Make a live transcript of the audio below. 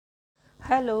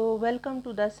Hello, welcome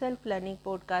to the Self-Learning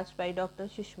Podcast by Dr.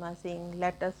 Sushma Singh.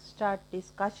 Let us start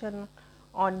discussion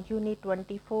on Unit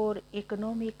 24,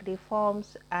 Economic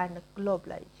Reforms and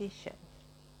Globalization.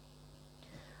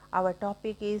 Our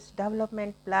topic is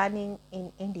Development Planning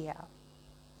in India.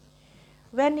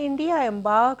 When India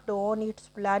embarked on its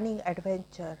planning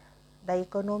adventure, the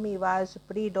economy was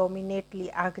predominantly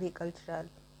agricultural,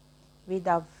 with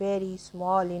a very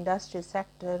small industry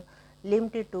sector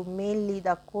limited to mainly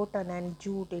the cotton and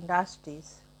jute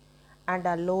industries and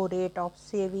a low rate of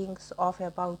savings of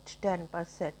about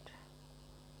 10%.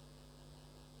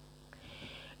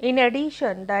 In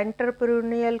addition, the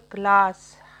entrepreneurial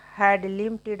class had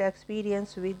limited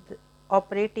experience with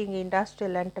operating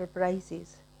industrial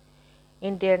enterprises.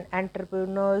 Indian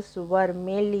entrepreneurs were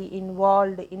mainly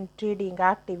involved in trading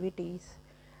activities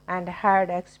and had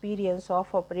experience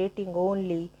of operating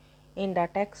only in the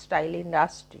textile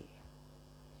industry.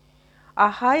 A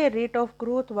higher rate of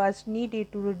growth was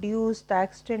needed to reduce the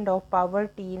extent of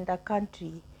poverty in the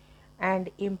country and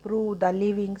improve the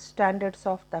living standards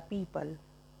of the people.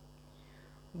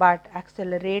 But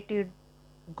accelerated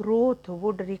growth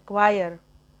would require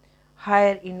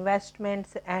higher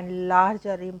investments and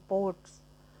larger imports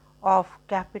of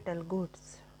capital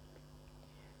goods,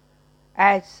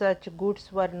 as such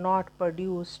goods were not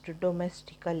produced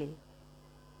domestically.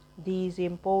 These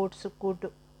imports could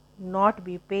not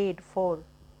be paid for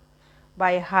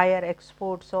by higher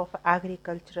exports of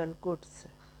agricultural goods,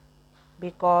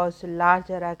 because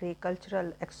larger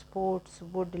agricultural exports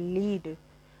would lead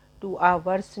to a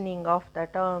worsening of the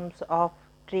terms of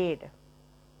trade,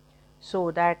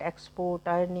 so that export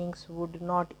earnings would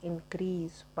not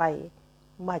increase by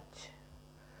much.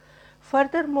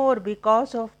 Furthermore,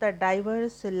 because of the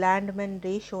diverse landman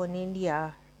ratio in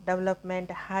India, development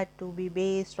had to be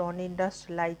based on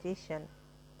industrialization.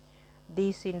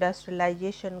 This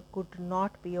industrialization could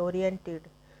not be oriented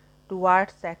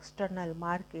towards the external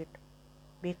market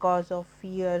because of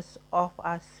fears of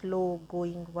a slow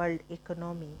going world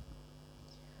economy,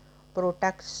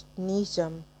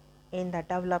 protectionism in the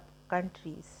developed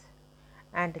countries,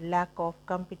 and lack of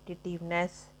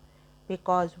competitiveness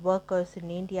because workers in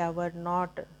India were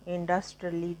not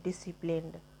industrially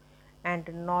disciplined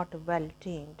and not well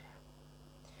trained.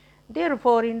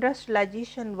 Therefore,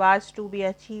 industrialization was to be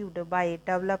achieved by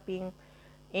developing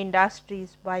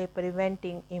industries by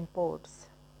preventing imports.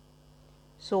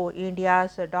 So,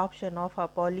 India's adoption of a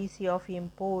policy of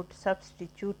import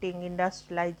substituting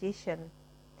industrialization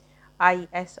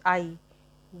 (ISI)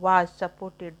 was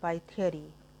supported by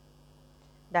theory,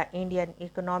 the Indian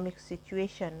economic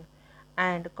situation,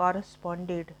 and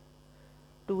corresponded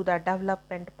to the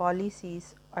development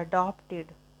policies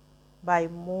adopted by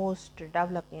most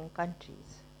developing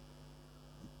countries.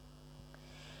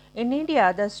 In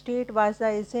India, the state was the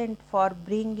agent for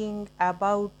bringing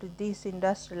about this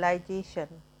industrialization.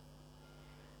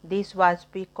 This was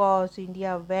because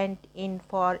India went in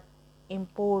for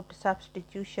import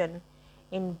substitution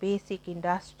in basic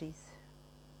industries.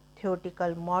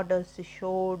 Theoretical models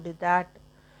showed that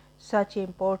such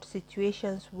import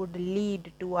situations would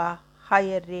lead to a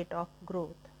higher rate of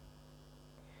growth.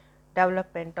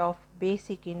 Development of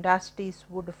basic industries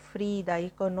would free the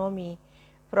economy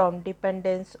from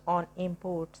dependence on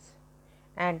imports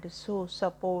and so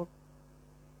support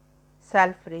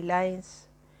self-reliance,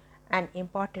 an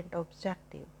important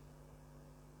objective.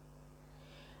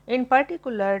 In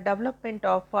particular, development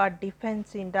of our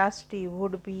defense industry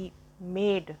would be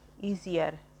made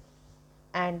easier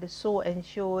and so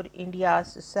ensure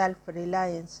India's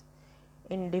self-reliance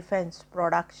in defense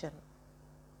production.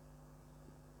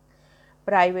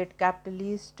 Private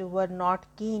capitalists were not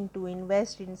keen to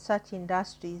invest in such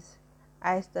industries,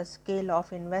 as the scale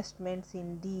of investments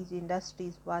in these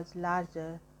industries was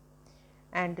larger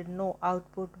and no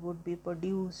output would be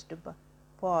produced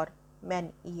for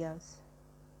many years.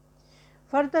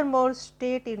 Furthermore,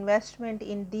 state investment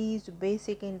in these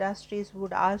basic industries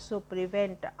would also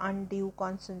prevent undue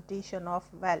concentration of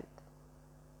wealth.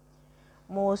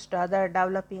 Most other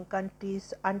developing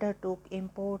countries undertook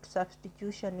import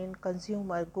substitution in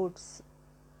consumer goods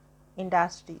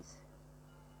industries.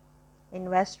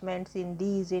 Investments in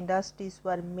these industries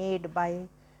were made by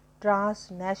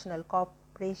transnational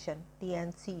corporations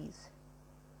 (TNCs),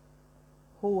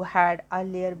 who had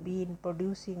earlier been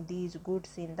producing these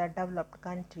goods in the developed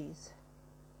countries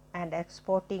and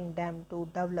exporting them to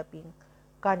developing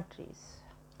countries.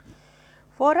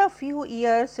 For a few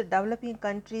years, developing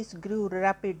countries grew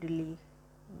rapidly.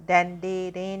 Then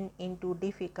they ran into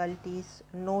difficulties,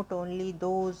 not only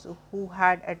those who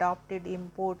had adopted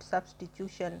import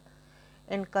substitution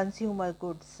in consumer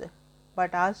goods,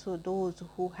 but also those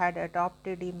who had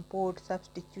adopted import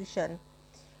substitution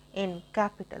in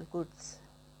capital goods.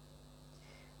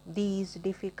 These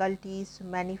difficulties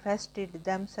manifested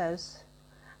themselves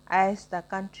as the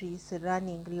countries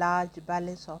running large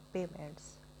balance of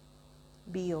payments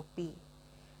 (BOP)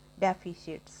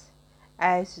 deficits,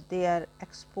 as their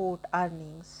export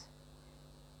earnings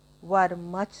were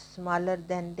much smaller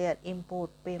than their import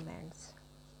payments,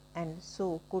 and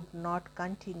so could not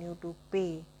continue to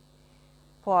pay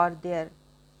for their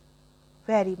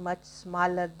very much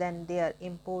smaller than their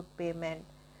import payment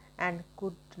and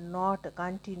could not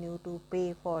continue to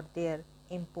pay for their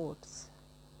imports.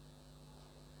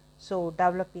 So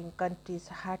developing countries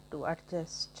had to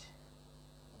adjust.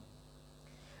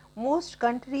 Most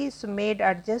countries made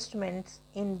adjustments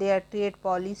in their trade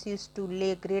policies to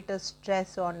lay greater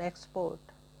stress on export.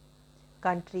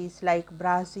 Countries like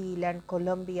Brazil and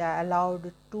Colombia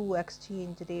allowed two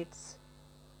exchange rates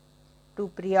to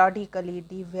periodically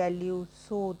devalue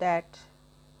so that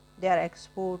their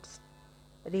exports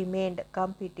remained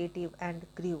competitive and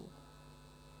grew.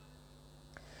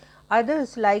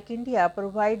 Others, like India,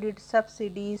 provided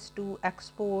subsidies to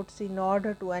exports in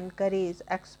order to encourage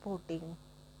exporting.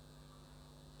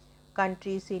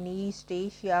 Countries in East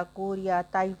Asia, Korea,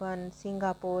 Taiwan,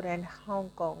 Singapore, and Hong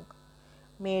Kong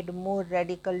made more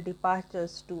radical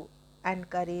departures to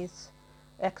encourage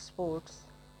exports,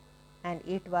 and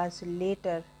it was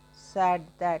later said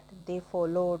that they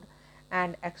followed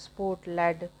an export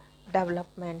led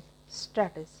development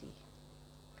strategy.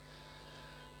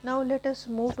 Now, let us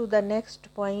move to the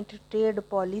next point, trade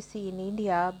policy in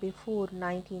India before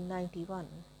 1991.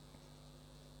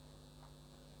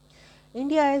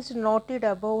 India, as noted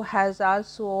above, has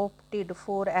also opted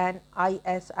for an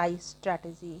ISI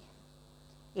strategy.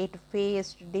 It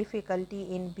faced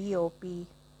difficulty in BOP.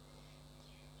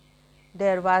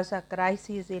 There was a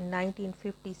crisis in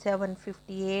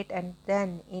 1957-58 and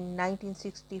then in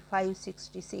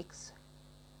 1965-66.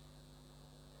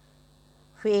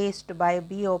 Faced by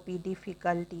BOP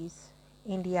difficulties,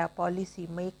 India policy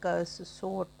makers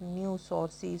sought new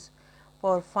sources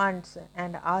for funds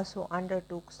and also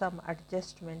undertook some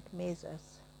adjustment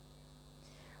measures.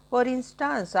 For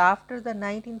instance, after the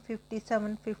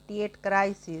 1957-58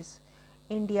 crisis,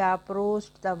 India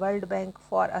approached the World Bank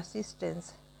for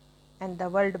assistance, and the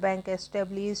World Bank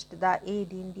established the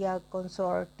Aid India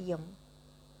Consortium.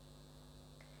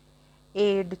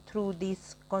 Aid through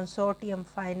this consortium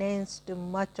financed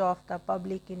much of the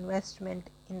public investment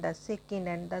in the second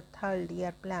and the third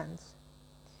year plans,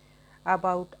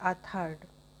 about a third.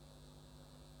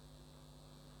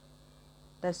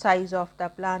 The size of the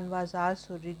plan was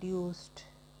also reduced.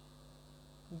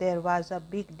 There was a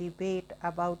big debate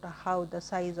about how the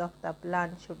size of the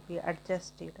plan should be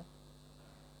adjusted.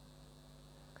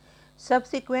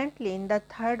 Subsequently, in the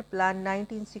third plan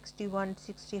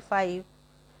 1961-65,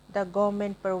 the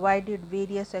government provided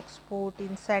various export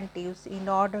incentives in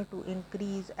order to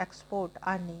increase export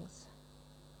earnings.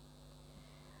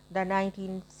 The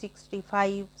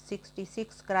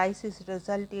 1965-66 crisis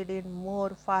resulted in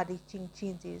more far-reaching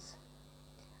changes.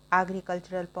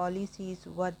 Agricultural policies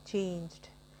were changed,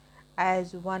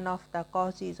 as one of the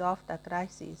causes of the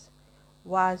crisis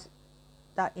was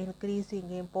the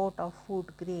increasing import of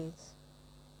food grains,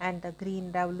 and the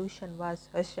Green Revolution was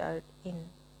ushered in.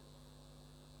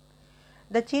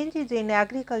 The changes in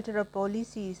agricultural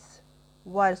policies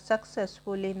were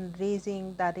successful in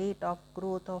raising the rate of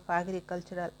growth of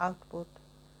agricultural output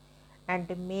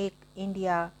and make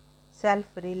India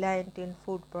self-reliant in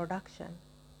food production.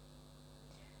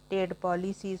 Trade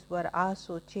policies were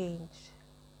also changed,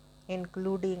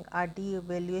 including a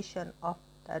devaluation of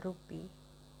the rupee.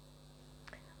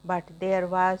 But there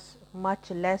was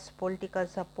much less political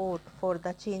support for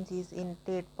the changes in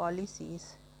trade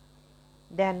policies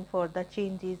than for the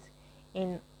changes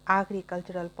in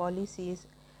agricultural policies,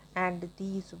 and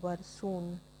these were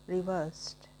soon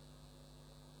reversed.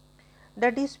 The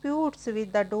disputes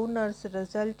with the donors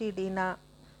resulted in a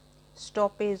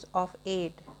stoppage of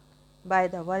aid by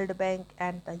the World Bank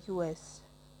and the US.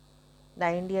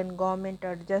 The Indian government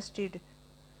adjusted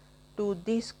to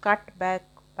this cutback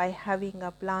by having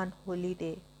a planned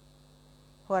holiday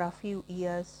for a few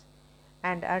years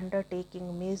and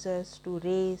undertaking measures to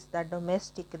raise the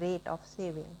domestic rate of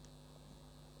saving.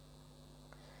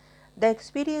 The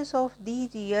experience of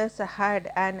these years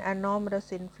had an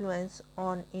enormous influence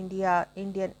on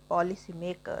Indian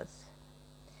policymakers.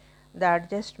 The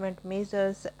adjustment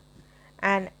measures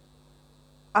and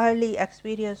early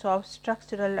experience of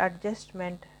structural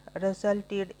adjustment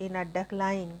resulted in a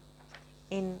decline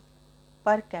in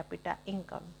per capita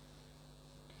income.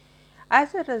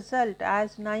 As a result,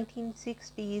 as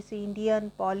 1960s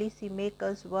Indian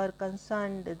policymakers were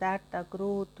concerned that the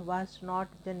growth was not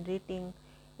generating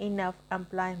enough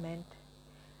employment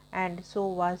and so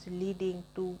was leading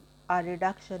to a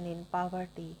reduction in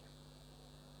poverty.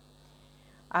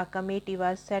 A committee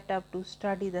was set up to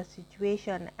study the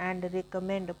situation and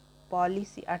recommend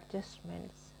policy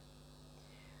adjustments.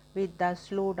 With the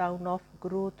slowdown of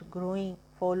growth growing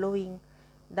following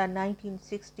the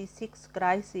 1966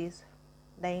 crisis,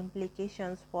 the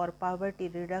implications for poverty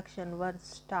reduction were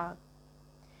stark,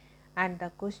 and the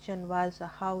question was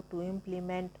how to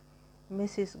implement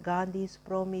Mrs. Gandhi's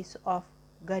promise of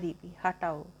Garibi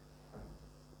Hatao.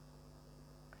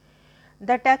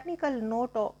 The technical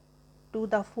note to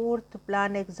the fourth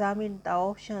plan examined the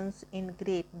options in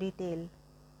great detail.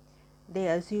 They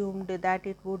assumed that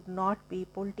it would not be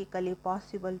politically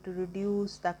possible to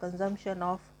reduce the consumption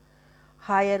of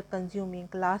higher consuming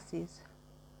classes.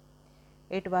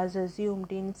 It was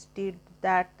assumed instead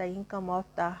that the income of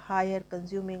the higher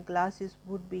consuming classes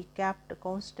would be kept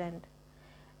constant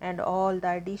and all the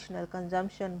additional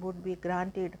consumption would be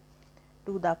granted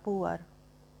to the poor.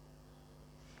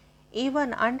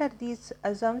 Even under these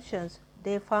assumptions,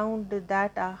 they found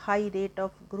that a high rate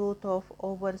of growth of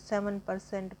over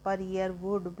 7% per year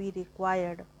would be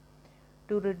required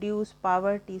to reduce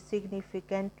poverty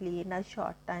significantly in a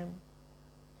short time.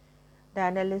 The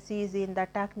analysis in the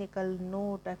technical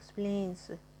note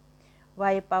explains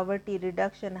why poverty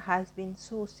reduction has been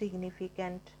so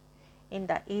significant in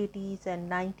the 80s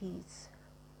and 90s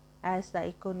as the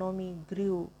economy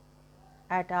grew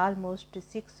at almost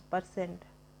 6%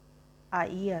 a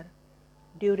year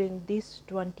during this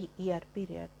 20-year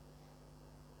period.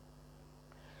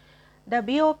 The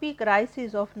BOP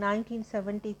crisis of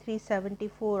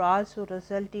 1973-74 also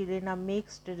resulted in a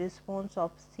mixed response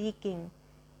of seeking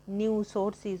new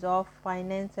sources of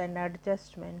finance and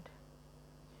adjustment.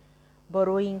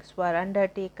 Borrowings were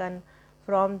undertaken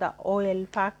from the oil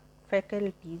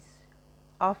faculties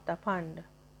of the fund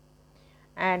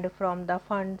and from the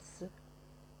fund's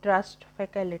trust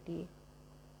faculty.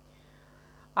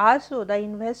 Also, the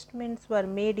investments were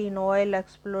made in oil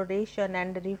exploration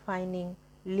and refining,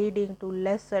 leading to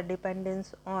lesser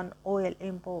dependence on oil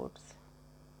imports.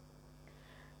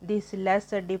 This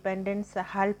lesser dependence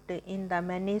helped in the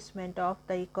management of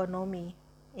the economy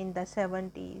in the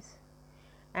 70s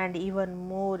and even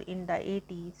more in the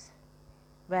 80s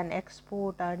when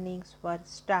export earnings were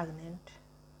stagnant.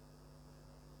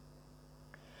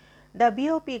 The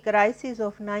BOP crisis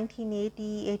of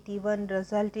 1980-81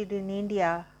 resulted in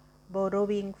India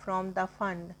borrowing from the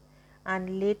fund,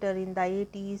 and later in the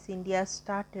 80s India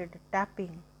started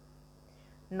tapping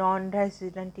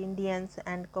non-resident Indians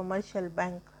and commercial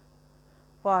banks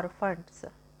for funds.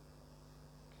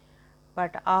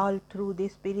 But all through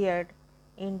this period,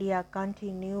 India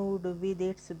continued with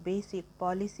its basic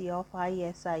policy of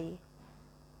ISI.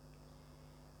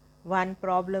 One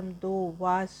problem though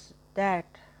was that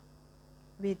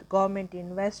with government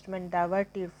investment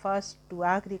diverted first to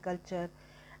agriculture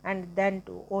and then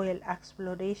to oil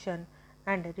exploration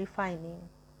and refining,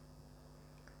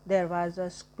 there was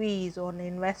a squeeze on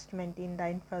investment in the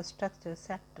infrastructure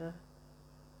sector,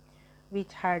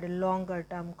 which had longer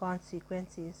term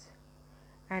consequences,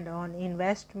 and on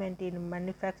investment in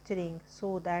manufacturing,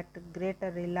 so that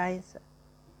greater reliance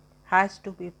has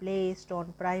to be placed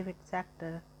on private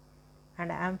sector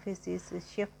and emphasis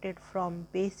is shifted from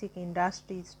basic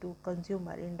industries to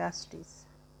consumer industries.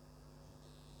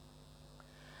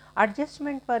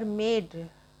 Adjustments were made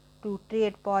to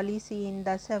trade policy in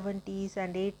the 70s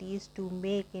and 80s to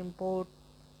make import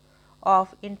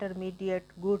of intermediate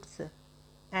goods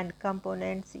and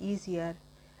components easier,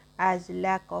 as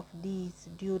lack of these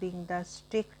during the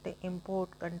strict import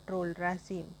control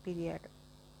regime period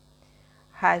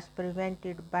has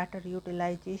prevented better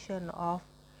utilization of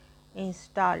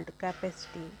installed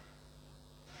capacity.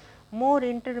 More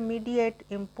intermediate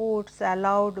imports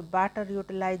allowed better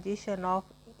utilization of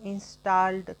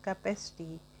installed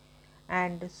capacity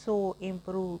and so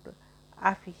improved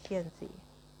efficiency.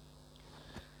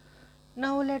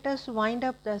 Now let us wind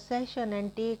up the session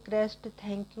and take rest.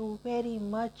 Thank you very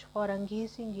much for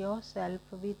engaging yourself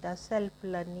with the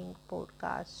self-learning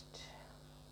podcast.